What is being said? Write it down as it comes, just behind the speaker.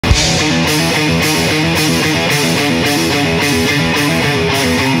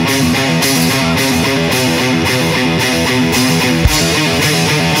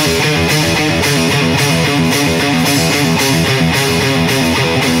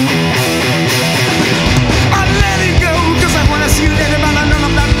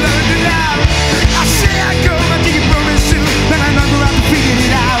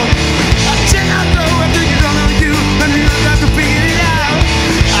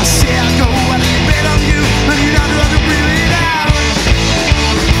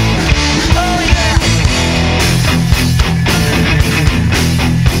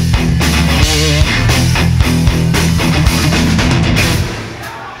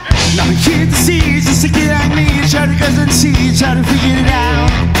Nothing here to see, just a kid like me, try to guess and see, try to figure it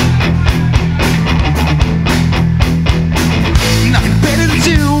out. Nothing better to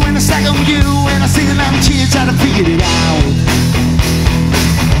do when I stack on you, and I see that I'm here, try to figure it out.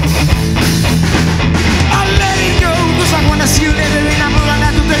 I let it go, cause I wanna see you later, and I'm gonna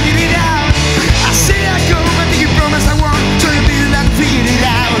have to figure it out. I say I go, I think you promise I won't, so you feel that I figured it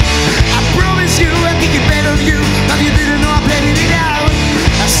out. I promise you, I think it better of you, but you didn't know I played it out.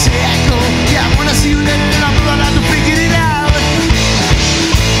 I say I go, yeah, I wanna see you later, and I'm gonna have to figure it out.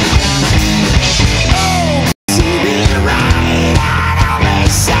 Oh, see me right out on the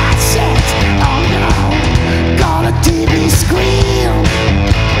sunset. Oh no, got a TV screen.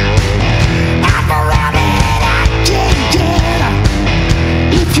 I'm running, I can't get up.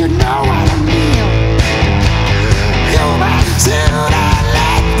 If you know what I mean. Woman to the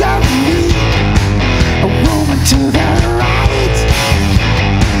left of me, a woman to the right.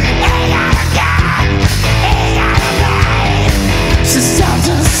 Ain't got a gun, ain't got a right. She's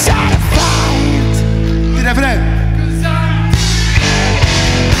just satisfied. Did I forget?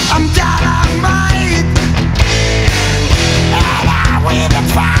 I'm dynamite, and I win the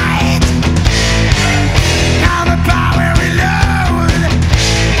fight. I'm a power reload.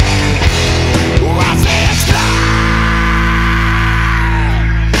 Watch me explode.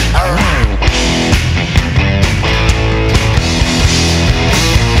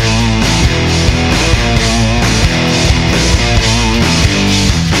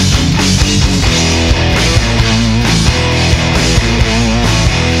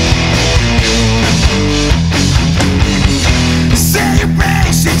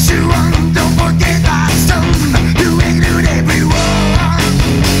 Don't forget our son, you include everyone.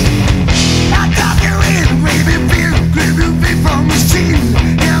 I got you in, baby, grab you from the scene,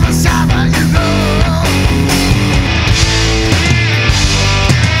 never stop where you go.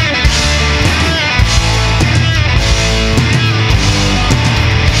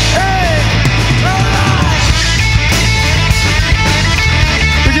 Hey, alright.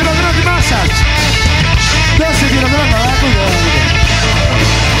 Perché lo grande massage? Adesso ti lo grande,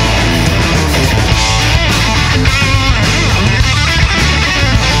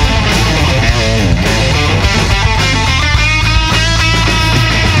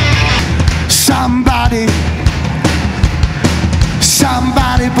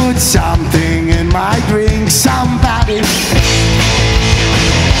 Somebody put something in my drink. Somebody.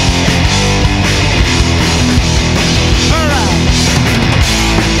 Alright.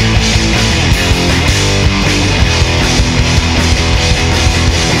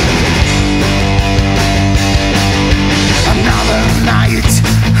 Another night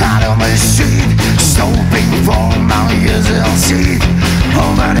out on the street, stopping for my usual seat.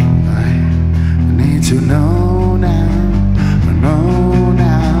 Oh, but I need to know now. Know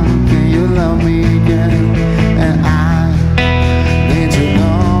now, can you love me again? And I need to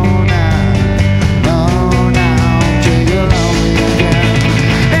know now, can you love me again?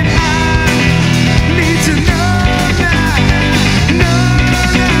 And I need to know now,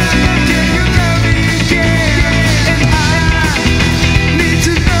 can you love me again? And I need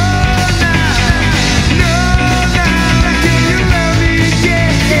to know now, can you love me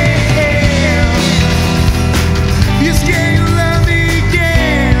again? Yes, can you love me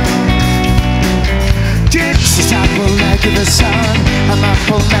again? Since I pull back to the sun, I'm out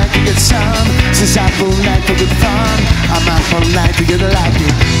for night to get sun. Since I pull night for good fun, I'm out for night to get lucky.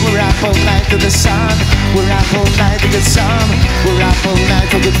 We're out for night to the sun, we're out for night to get sun. We're out for night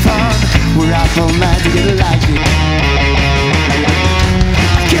for good fun, we're out for night to get lucky.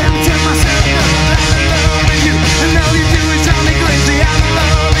 I can't tell myself no, I'm in love with you, and all you do is tell me crazy. I'm in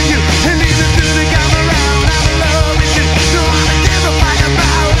love with you, and even through the come around, I'm in love with you. No, I don't give a fuck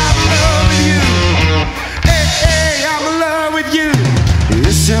about, I'm in love with you. Hey, I'm in love with you.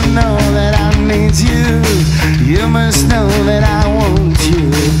 You should know that I need you. You must know that I want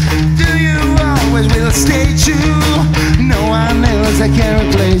you. Do you always will stay true? No one else that can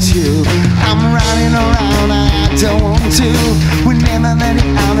replace you. I'm running around, I don't want to. We never let it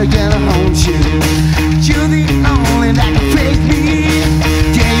out again, I hold you. You're the only that can fake me.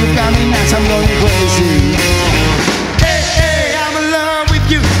 Yeah, you got me nuts, I'm going crazy. Hey, I'm in love with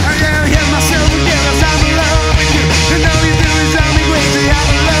you. I gotta hear myself again, cause I'm in love with you. And all you do is tell me crazy. I'm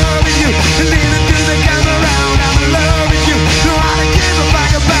in love with you. And even through the come around, I'm in love with you. No, I don't give a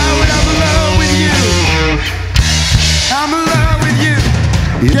fuck about it, I'm in love with you. I'm in love with you.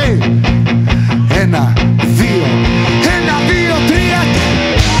 Yeah, and I feel triad.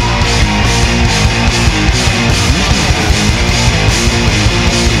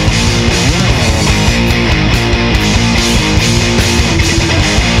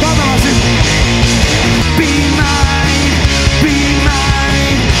 Vamos.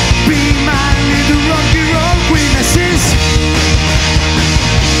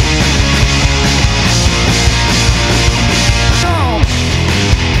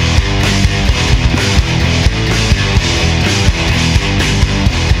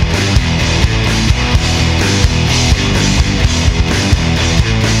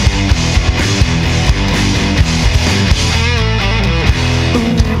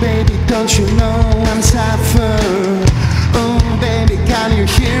 Don't you know I'm tougher? Oh baby, can you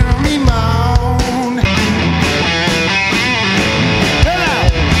hear me moan?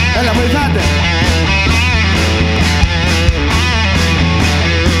 Enola, muy grande.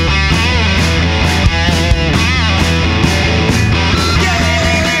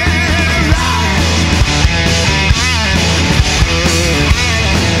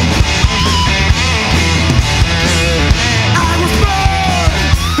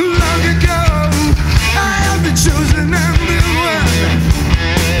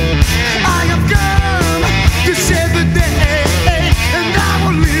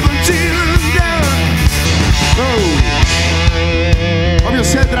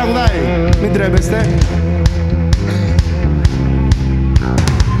 Mi trebuie ste.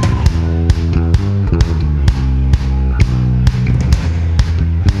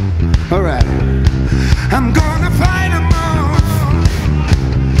 All right. I'm gonna fight them all.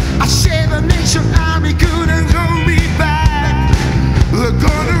 I say the nation army couldn't hold me back. They're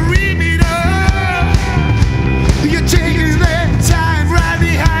gonna read me up. You're taking their time right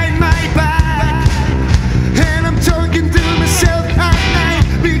behind my back. And I'm talking to myself at night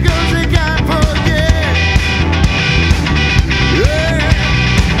because I can't forget. Yeah.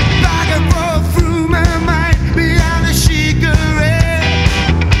 Back and forth through my mind behind the cigarette.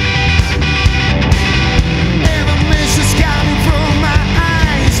 And the mist is coming from my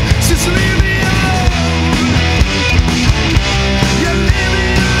eyes. Just leave me alone. You leave me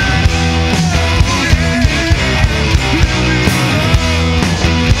alone. Yeah. Leave me alone.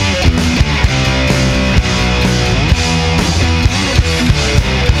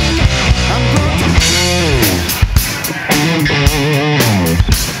 I'm going to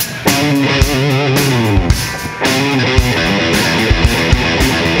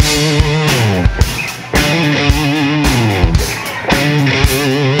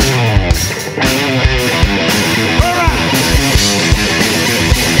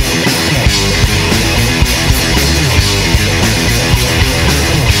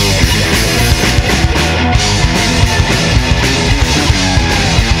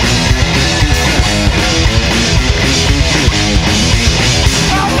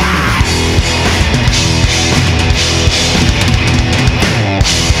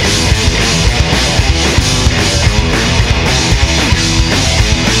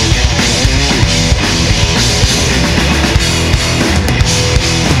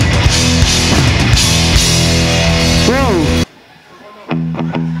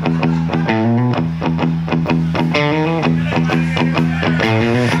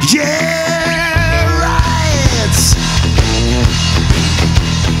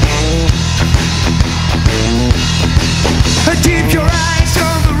keep your eyes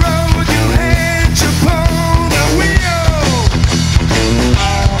on the road, your hands upon the wheel.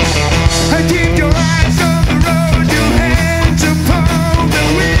 Keep your eyes on the road, your hands upon the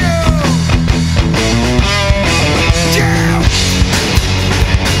wheel. Yeah.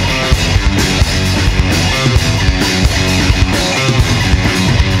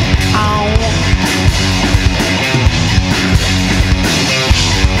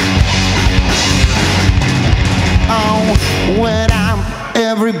 When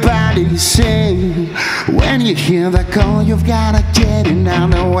everybody sing, when you hear that call, you've gotta get it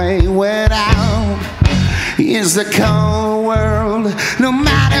on the way. Without is the cold world. No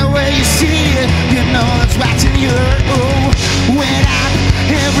matter where you see it, you know it's watching you. Without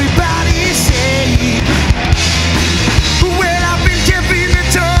everybody sing, well, I've been keeping the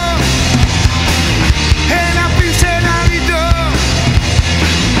talk, and I've been said I need to.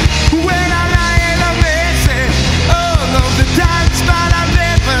 When I lie and I miss it all of the times, but I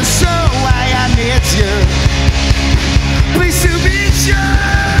never saw why I need you. Please to be sure.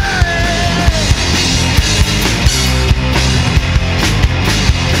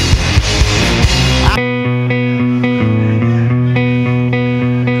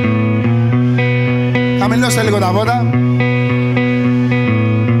 Camillo σε λίγο τα βότα.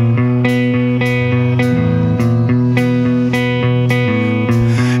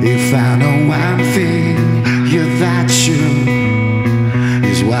 If I know one thing, you're that true.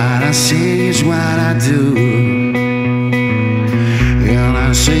 Is what I say, is what I do. And I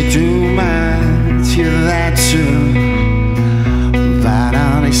say too much, you're that true. But I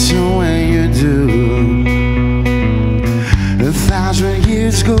listen when you do. 1,000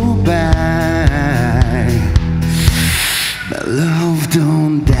 years go by, but love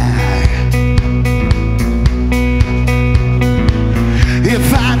don't die. If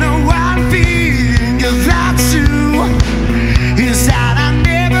I know one thing, that's true, is that I'm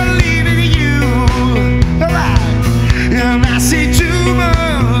never leaving you. Alright, and I say too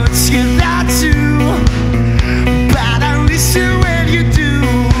much.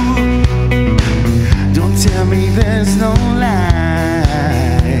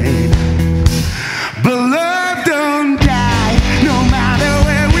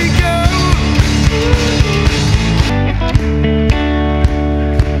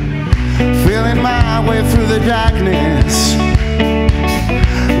 darkness,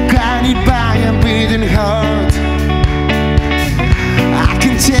 guided by a beating heart. I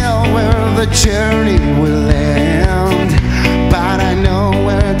can tell where the journey will end, but I know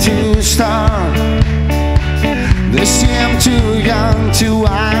where to start. They say I'm too young to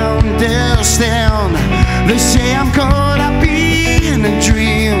understand. They say I'm caught up in a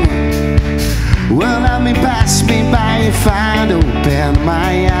dream. Well, let me pass me by if I open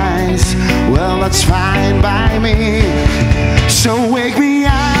my eyes. Well, that's fine by me. So wake me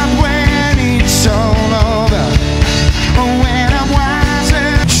up when it's all over, when I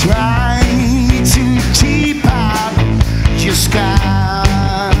wasn't trying to keep up. Just got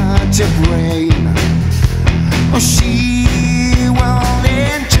a brain. Oh, she won't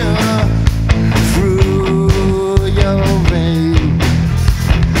enter through your vein.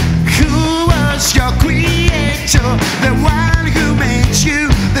 Who was your creator? The one who made you.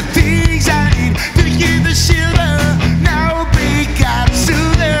 The things I need to give the silver. Now pick up to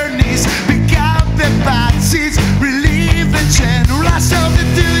their knees. Pick up the boxes. Relieve the generous of the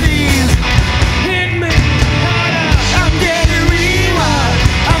duties. Hit me harder. I'm getting rewild.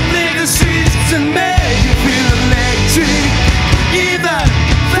 I'm in the streets and make you feel electric, even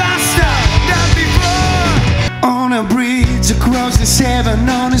faster than before. On a bridge across the Severn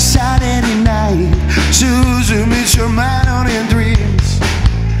on a Saturday night, Susan meets your man on her dreams.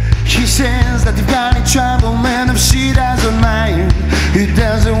 He says that you've got any trouble, man, if she doesn't mind. He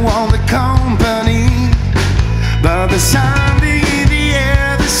doesn't want the company, but there's something in the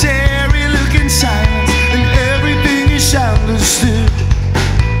air, the scary looking signs, and everything is understood.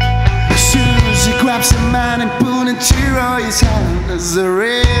 She grabs a man and put a tear on his hand. There's a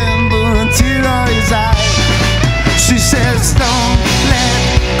rainbow and tear on his eye. She says, don't let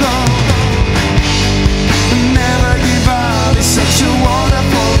go, never give up. It's such a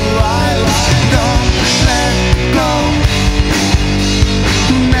wonderful ride. Don't let go,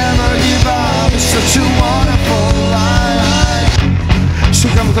 never give up. It's such a wonderful ride. So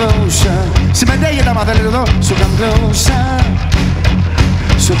come closer. Si meglio da madre, so come closer.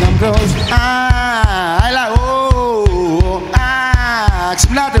 So come close, I like, oh,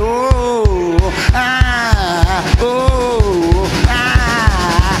 explode, oh, oh, oh,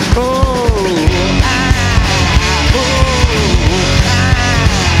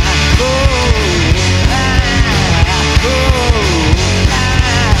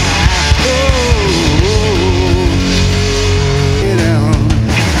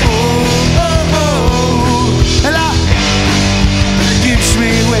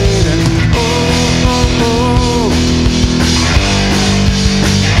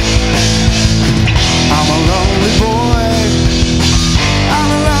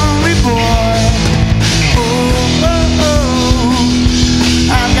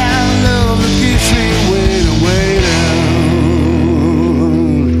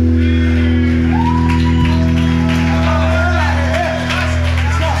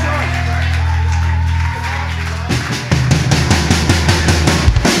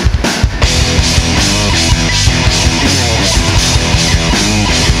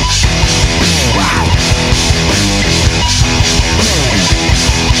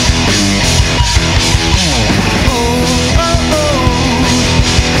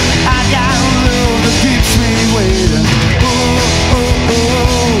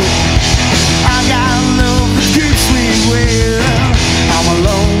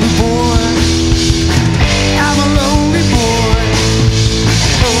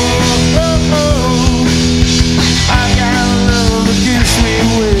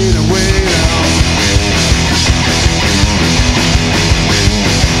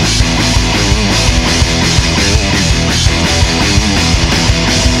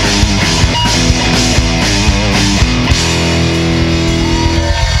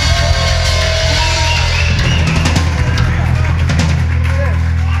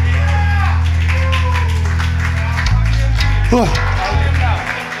 oh,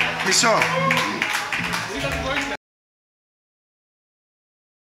 Mi so.